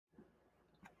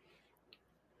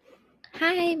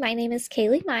Hi, my name is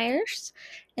Kaylee Myers,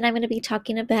 and I'm going to be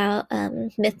talking about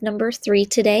myth number 3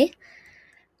 today.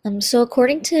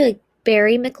 According to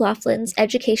Barry McLaughlin's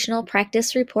Educational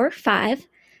Practice Report 5,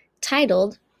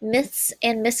 titled Myths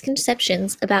and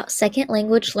Misconceptions About Second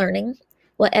Language Learning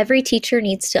What Every Teacher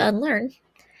Needs to Unlearn,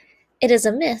 it is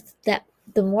a myth that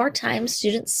the more time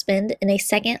students spend in a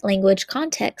second language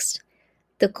context,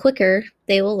 the quicker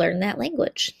they will learn that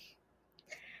language.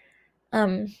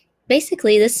 Um,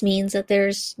 Basically, this means that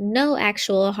there's no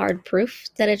actual hard proof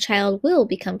that a child will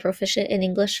become proficient in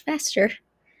English faster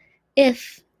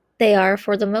if they are,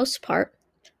 for the most part,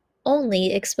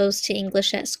 only exposed to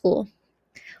English at school,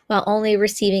 while only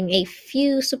receiving a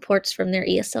few supports from their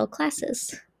ESL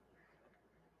classes.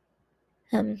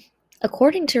 Um,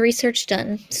 According to research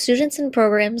done, students in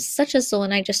programs such as the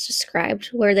one I just described,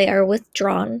 where they are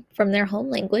withdrawn from their home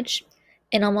language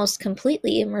and almost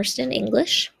completely immersed in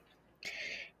English,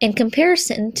 in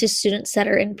comparison to students that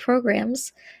are in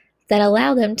programs that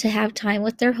allow them to have time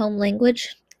with their home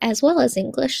language as well as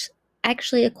English,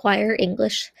 actually acquire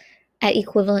English at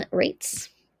equivalent rates.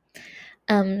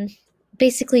 Um,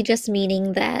 Basically, just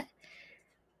meaning that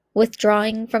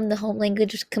withdrawing from the home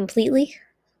language completely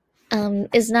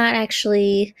is not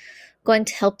actually going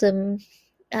to help them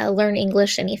learn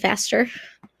English any faster.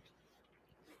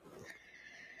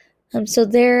 So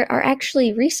there are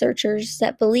actually researchers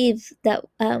that believe that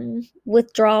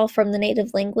withdrawal from the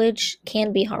native language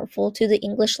can be harmful to the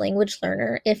English language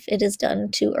learner if it is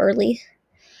done too early.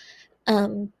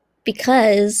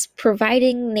 Because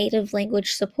providing native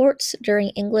language supports during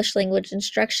English language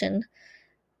instruction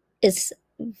is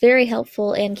very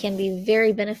helpful and can be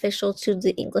very beneficial to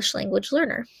the English language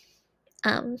learner.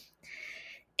 Um,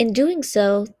 in doing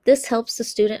so, this helps the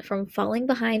student from falling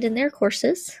behind in their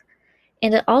courses,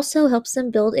 and it also helps them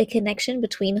build a connection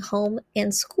between home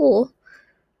and school,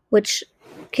 which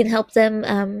can help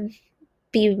them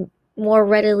be more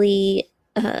readily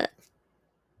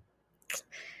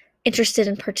interested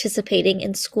in participating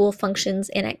in school functions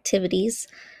and activities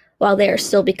while they are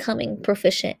still becoming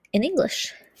proficient in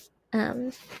English.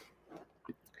 Um,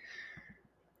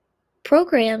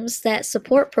 Programs that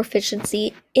support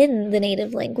proficiency in the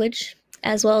native language,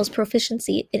 as well as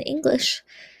proficiency in English,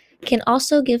 can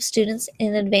also give students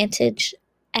an advantage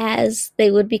as they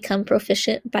would become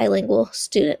proficient bilingual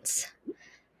students.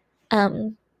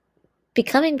 Um,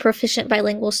 Becoming proficient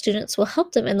bilingual students will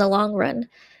help them in the long run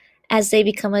as they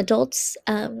become adults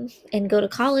and go to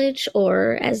college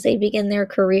or as they begin their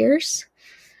careers.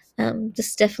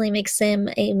 This definitely makes them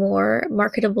a more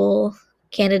marketable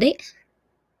candidate.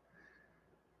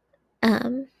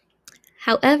 Um,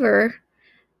 However,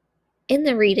 in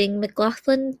the reading,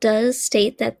 McLaughlin does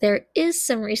state that there is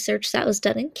some research that was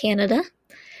done in Canada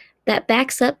that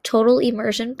backs up total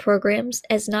immersion programs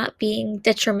as not being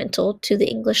detrimental to the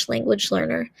English language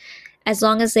learner, as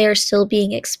long as they are still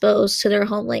being exposed to their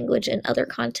home language in other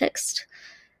contexts.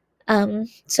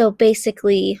 So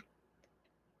basically,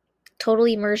 total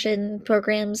immersion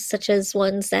programs, such as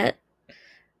ones that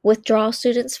withdraw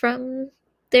students from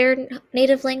their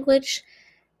native language,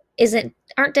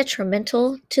 aren't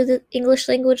detrimental to the English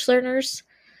language learners,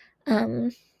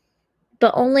 um,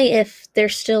 but only if they're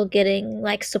still getting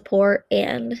like support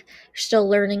and still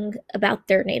learning about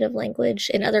their native language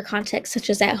in other contexts, such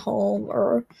as at home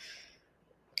or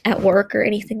at work or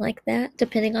anything like that,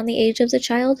 depending on the age of the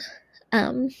child.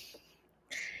 Um,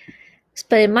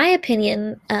 but in my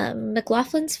opinion,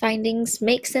 McLaughlin's findings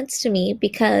make sense to me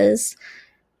because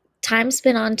time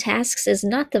spent on tasks is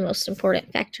not the most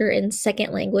important factor in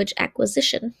second language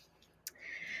acquisition.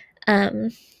 Um,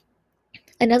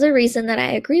 Another reason that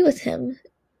I agree with him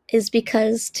is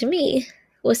because, to me,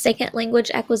 with second language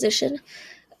acquisition,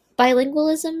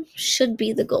 bilingualism should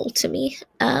be the goal to me.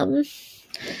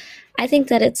 I think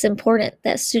that it's important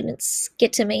that students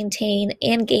get to maintain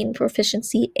and gain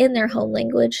proficiency in their home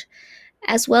language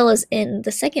as well as in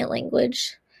the second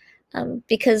language,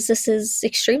 because this is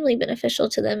extremely beneficial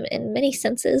to them in many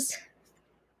senses.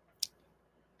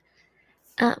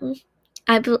 Um,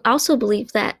 also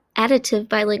believe that additive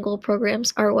bilingual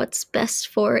programs are what's best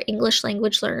for English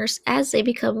language learners as they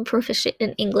become proficient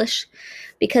in English,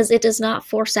 because it does not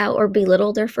force out or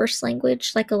belittle their first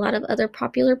language like a lot of other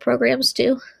popular programs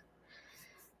do.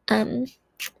 Um,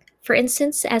 for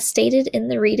instance, as stated in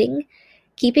the reading,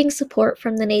 keeping support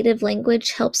from the native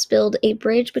language helps build a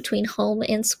bridge between home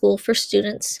and school for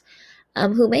students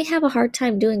who may have a hard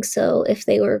time doing so if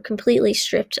they were completely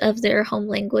stripped of their home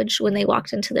language when they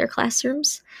walked into their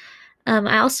classrooms.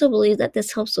 I also believe that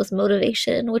this helps with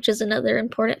motivation, which is another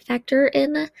important factor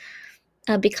in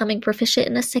becoming proficient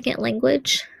in a second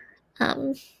language.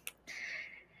 Um,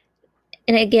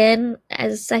 And again,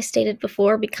 as I stated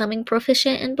before, becoming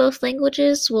proficient in both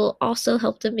languages will also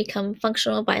help them become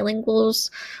functional bilinguals,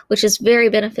 which is very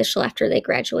beneficial after they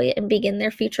graduate and begin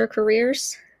their future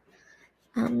careers.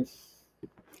 Um,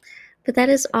 but that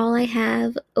is all I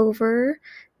have over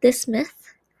this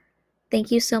myth.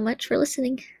 Thank you so much for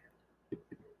listening.